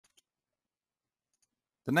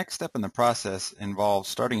The next step in the process involves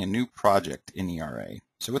starting a new project in ERA.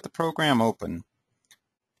 So with the program open,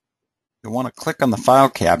 you'll want to click on the File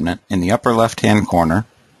cabinet in the upper left-hand corner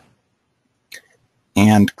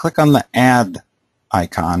and click on the Add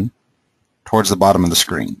icon towards the bottom of the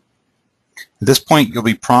screen. At this point, you'll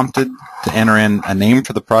be prompted to enter in a name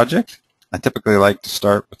for the project. I typically like to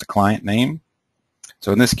start with the client name.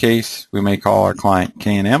 So in this case, we may call our client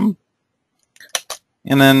K&M,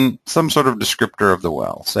 and then some sort of descriptor of the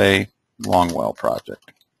well, say Longwell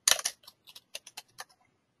project.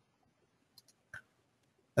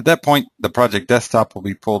 At that point, the project desktop will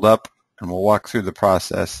be pulled up, and we'll walk through the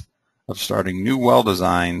process of starting new well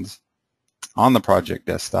designs on the project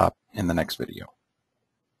desktop in the next video.